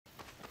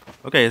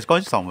Okay, it's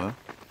going somewhere.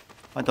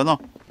 I don't know.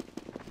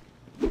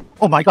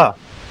 Oh my god!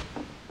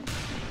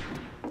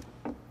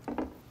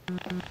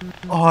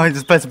 Oh, I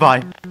just pressed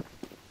by.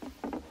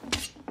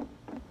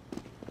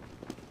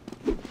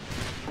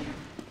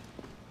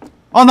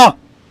 Oh no!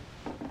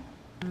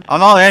 I'm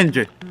not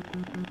angry.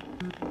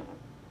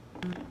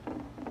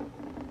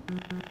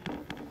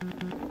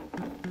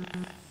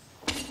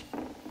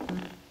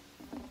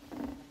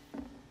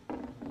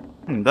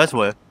 That's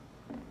weird.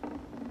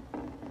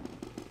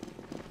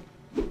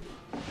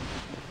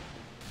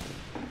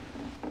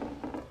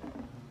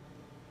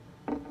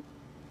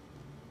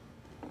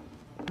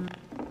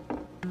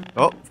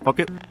 Oh, fuck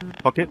it.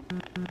 Fuck it.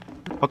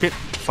 Fuck it.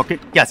 Fuck it.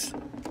 Yes.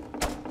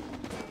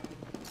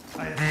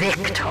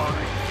 Victor.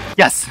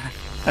 Yes.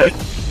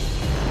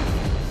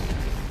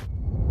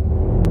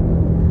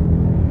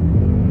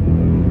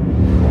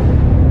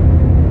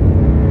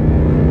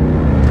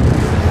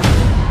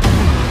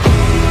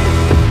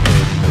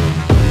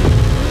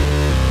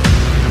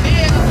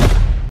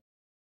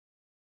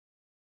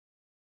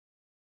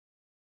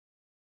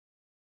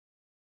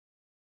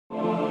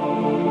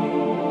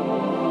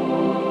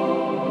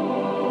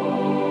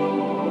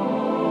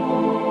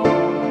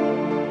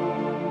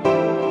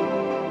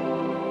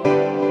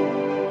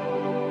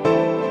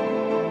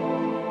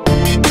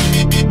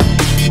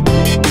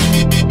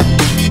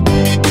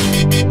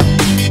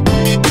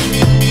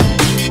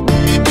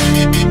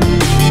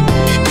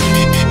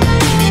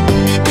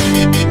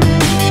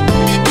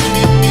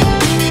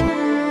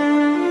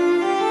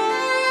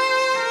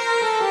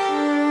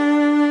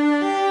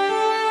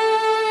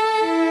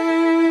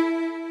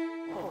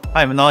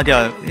 I have no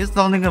idea. It's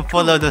something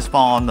further to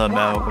spawn on the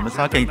map. I'm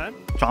talking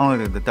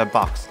strongly the dead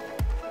box.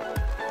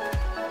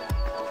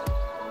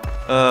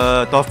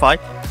 Door fight.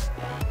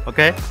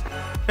 Okay.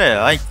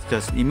 Yeah, I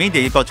just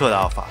immediately got to the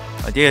alpha.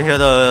 I did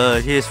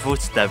hear his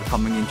footsteps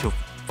coming into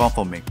front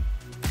of me.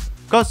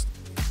 Cause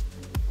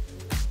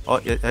oh,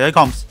 here it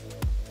comes.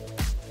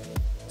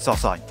 It's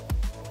outside.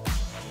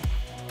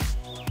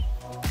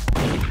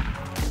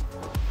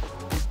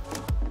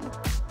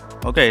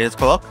 Okay, it's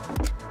clock.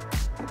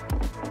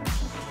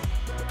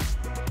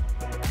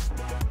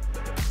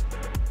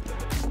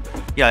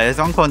 Yeah, it's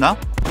on call now.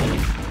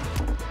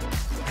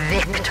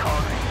 Victor.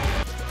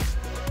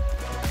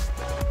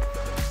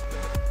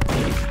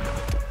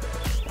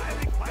 I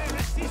require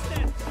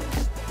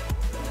assistance.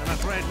 I'm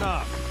afraid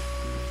not.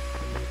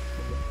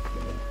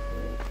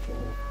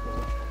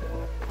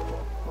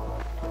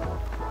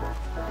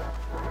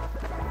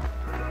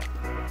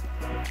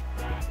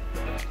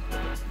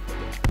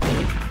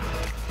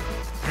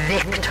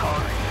 Victor.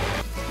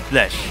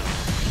 Flash.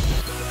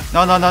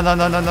 No.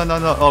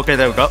 Okay,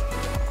 there we go.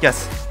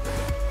 Yes.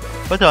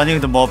 But I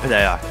need more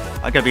player.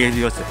 I can be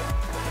used.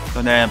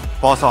 And then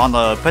boss on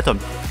the pattern.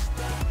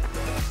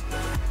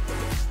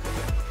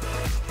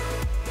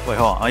 Wait,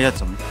 hold on. I had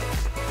some.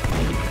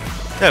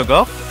 There we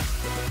go.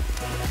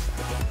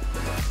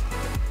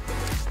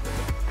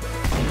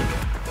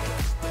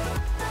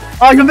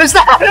 Oh, you missed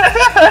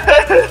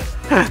that!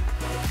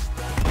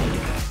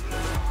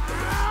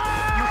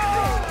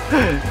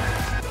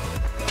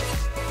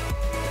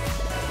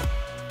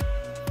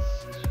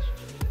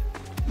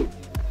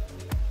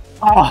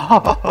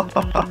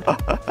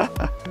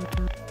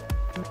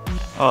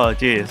 Oh,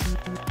 jeez.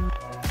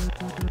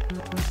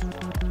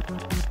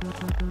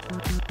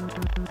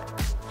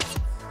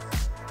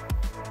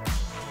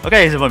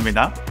 Okay, it's for me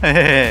now.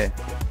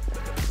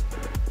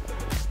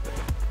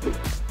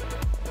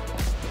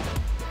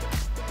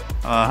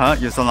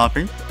 You saw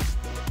nothing.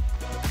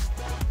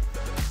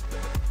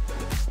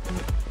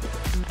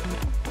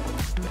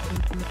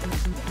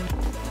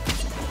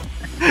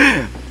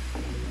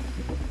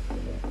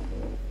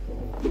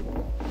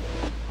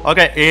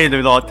 Okay, it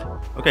reload.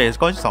 Okay, it's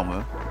going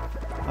somewhere.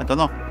 I don't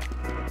know.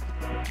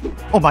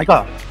 Oh my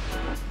god.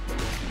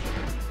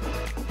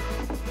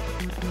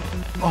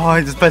 Oh,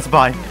 I just pressed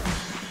by.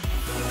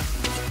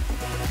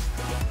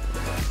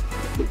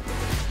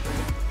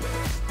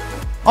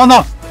 Oh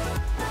no!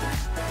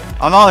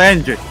 I'm not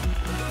angry.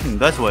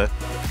 That's weird.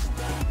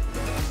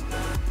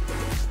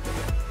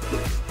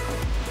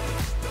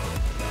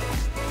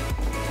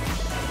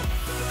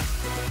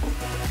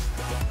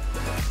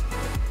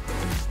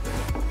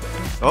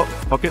 Oh,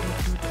 fuck it.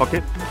 Fuck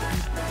it.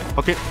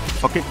 Fuck it.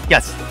 Fuck it.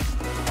 Yes.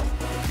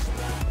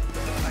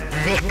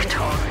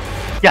 Victor.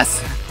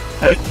 Yes.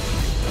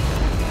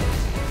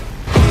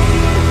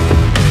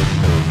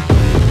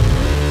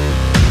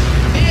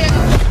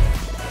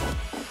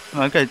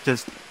 Okay,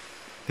 just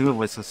do it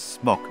with the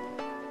smoke.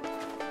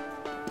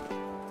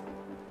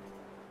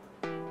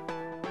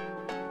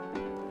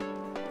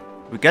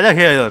 We gotta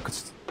hear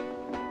the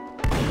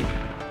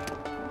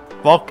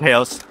Bob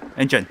Chaos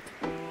engine.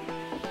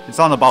 It's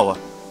on the power.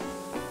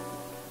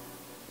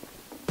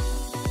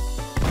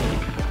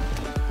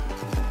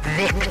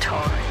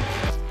 Victor.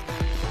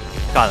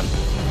 Got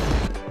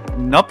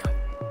him. Nope.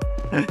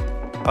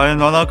 I'm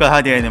no longer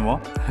hiding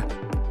anymore.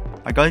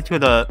 I got into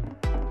the.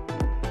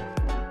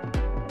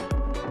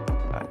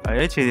 I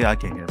actually I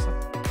can hear some.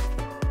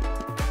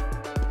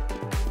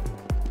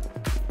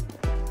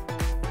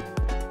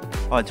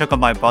 I check on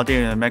my body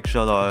and make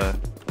sure that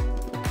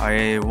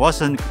I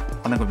wasn't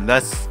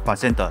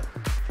 100%.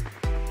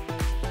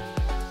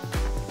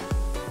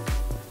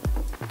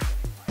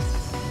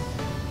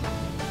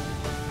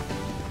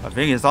 I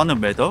think it's on the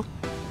middle.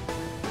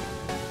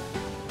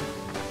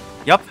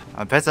 Yep,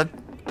 I'm present.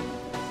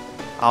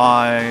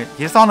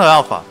 He's on the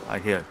alpha, I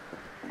hear.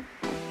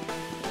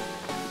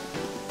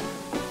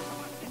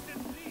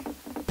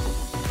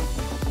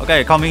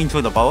 Okay, coming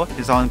into the power.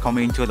 He's on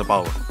coming into the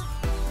power.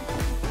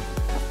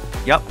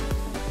 Yep.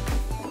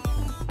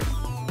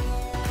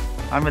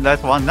 I'm in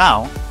that one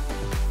now.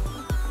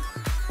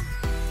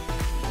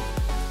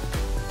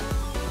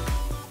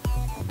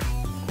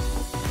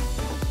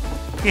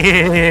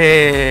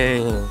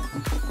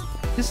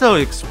 He's so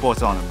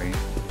exposed on me.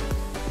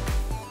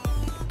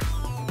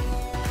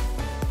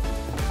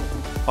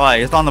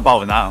 Alright, it's on the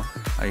power now.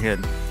 I hear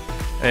it.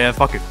 Yeah,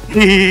 fuck it.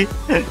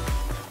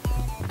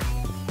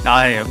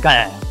 I am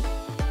good.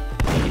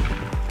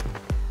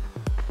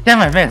 Damn,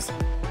 I missed.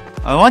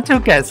 I want to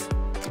guess.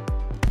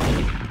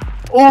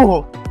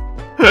 Oh!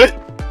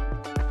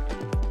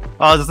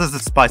 Oh, this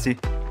is spicy.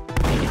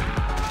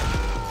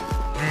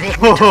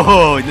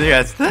 Oh,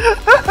 yes.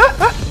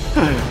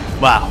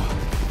 Wow.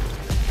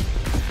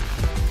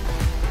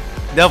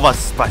 That was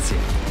spicy.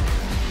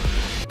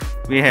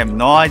 We have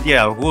no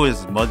idea who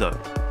is murdered.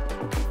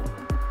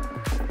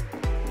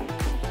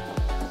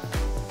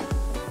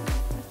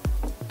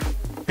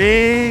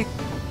 Big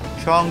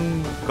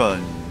chunk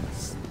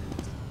guns.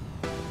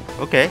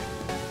 Okay.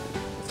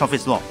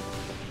 Something's wrong.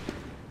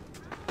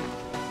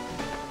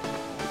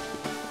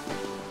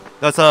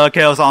 There's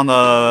chaos on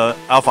the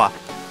alpha.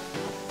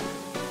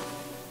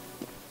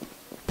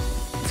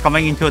 It's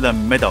coming into the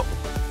middle.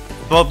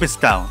 12 bits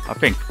down, I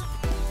think.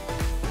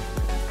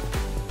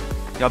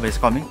 Yup, it's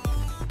coming.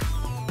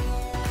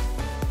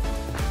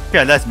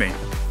 Yeah, that's me.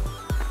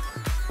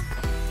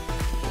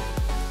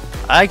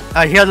 I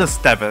hear the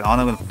step. I'm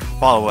gonna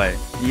fall away.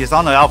 He's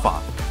on the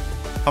alpha.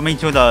 Coming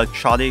to the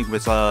Charlie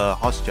with a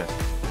hostage.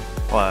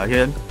 Oh, I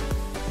hear him.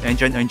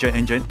 Engine.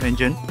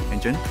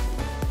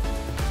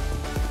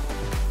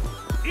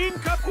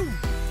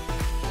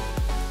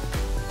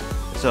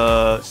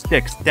 It's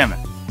sticks, damn it.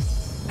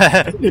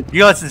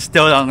 You guys are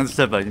still on the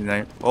server, you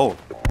know. Oh.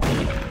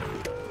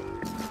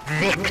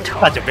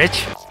 Such a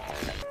bitch.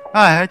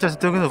 I just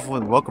doing the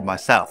full work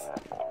myself.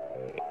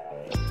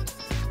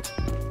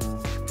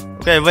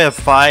 Okay, we have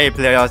 5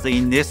 players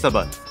in this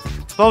server.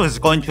 So is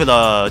going to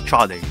the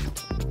Charlie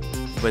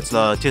with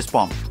the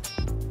T-spawn.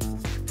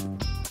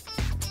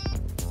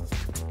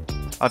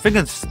 I think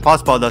it's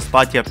possible the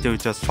spy TF2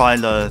 just try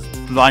to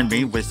blind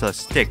me with the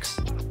sticks.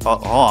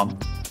 Hold on.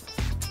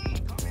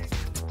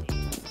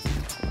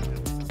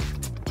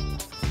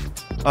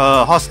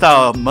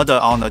 Hostile murder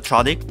on the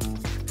Charlie.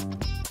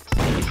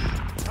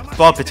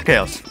 Drop it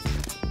chaos.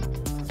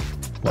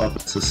 Well,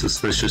 it's a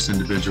suspicious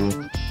individual.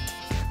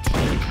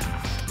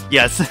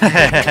 Yes.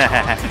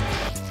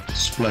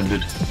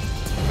 Splendid.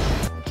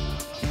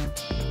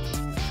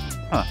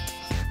 Huh.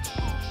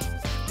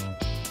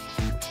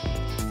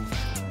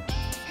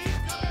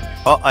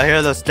 Oh, I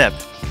hear the step.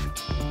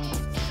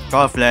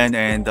 Garfland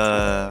and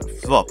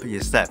Flop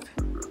is step.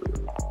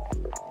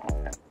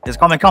 It's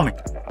coming.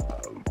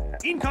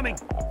 Incoming.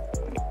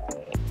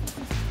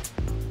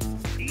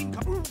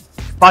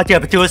 Party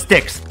up 2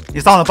 sticks.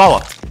 It's on the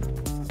power.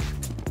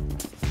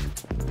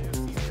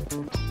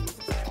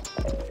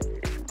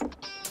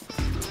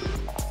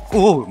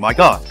 Oh my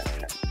god.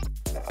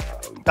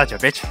 Gotcha,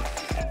 bitch.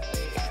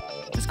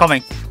 It's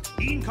coming.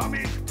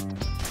 Incoming.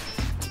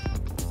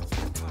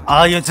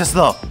 Ah, you're too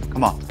slow.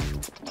 Come on.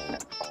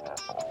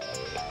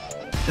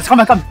 It's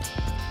coming.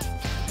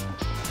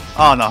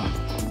 Oh no.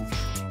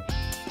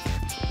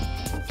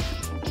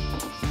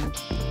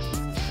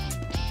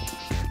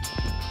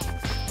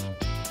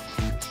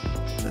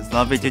 There's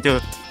nothing to do.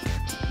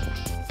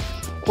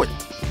 Wait.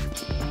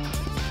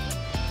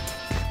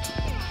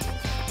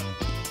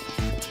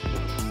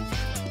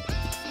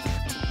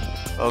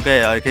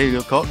 Okay, I can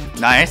you call.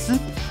 Nice.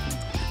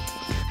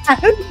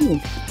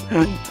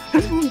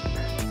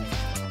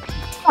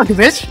 Okay,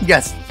 bitch.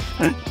 Yes.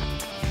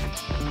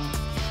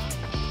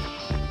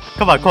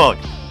 Come on, Cork.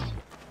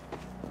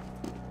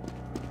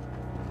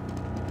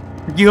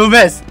 You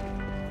missed.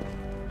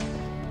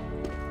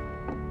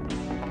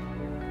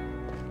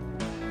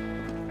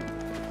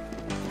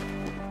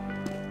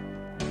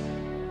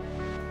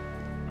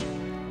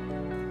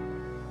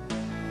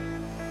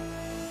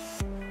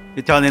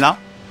 You turn it now?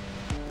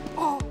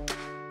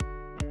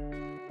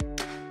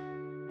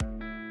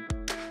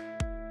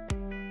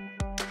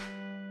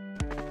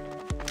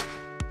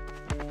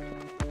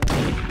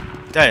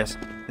 There it is.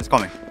 It's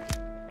coming.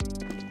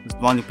 It's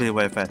running pretty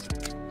very fast.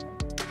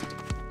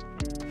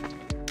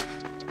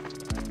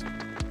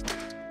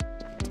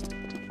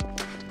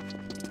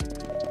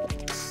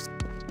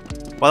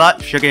 Voila,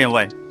 shaking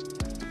away.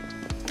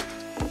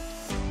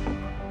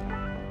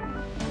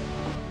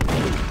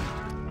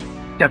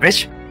 Yeah,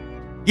 bitch.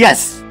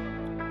 Yes!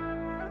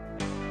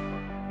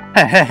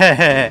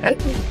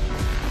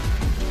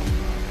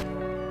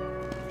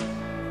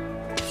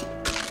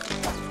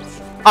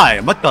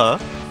 Ai, mất cỡ.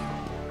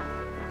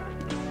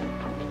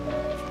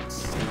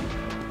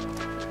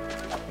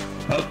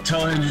 Oh,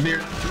 Terengineer.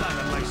 Blood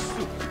on my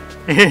suit.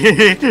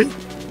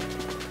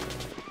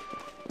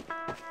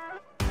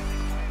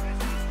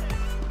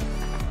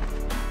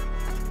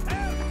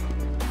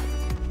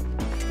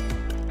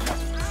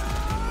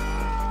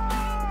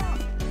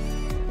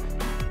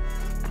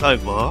 Rồi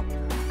vỡ.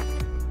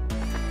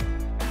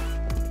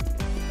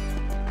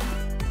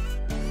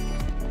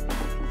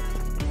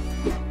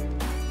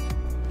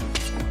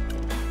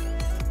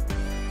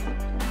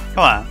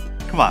 Come on,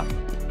 come on.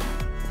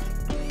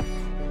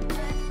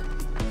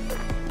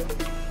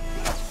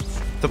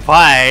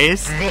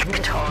 Surprise!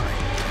 Victory.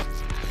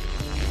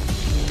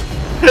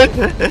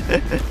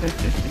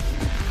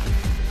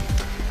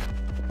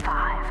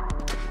 Five,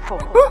 four,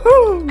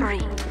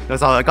 three,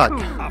 That's all I got.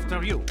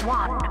 After you.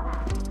 one.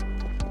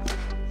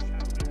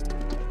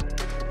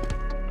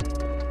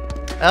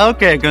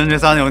 Okay, 그럼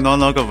예산이 no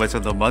longer with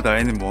the murder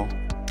anymore.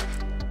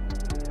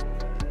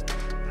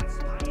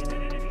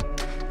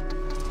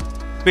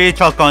 Three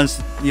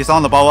shotguns is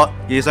on the power,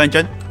 is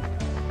engine.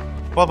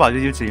 What about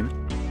you team?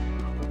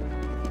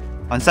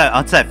 Unsafe,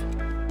 unsafe.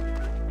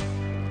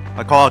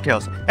 I call out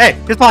kills. Hey,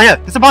 he's behind here,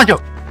 he's behind you!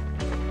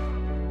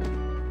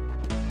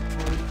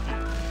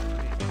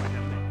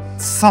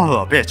 Son of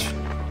a bitch.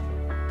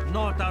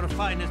 Not our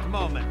finest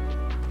moment.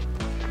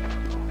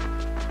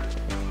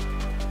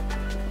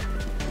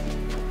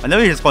 I know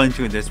he's going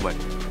to this way.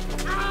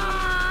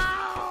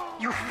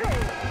 You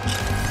failed.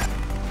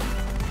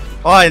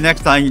 Alright,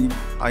 next time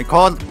I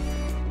call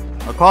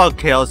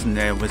Chaos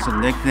name with the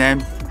nickname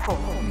Four,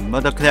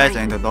 Murdererz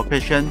and the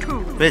location.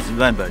 Please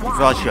remember, if you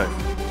are sure.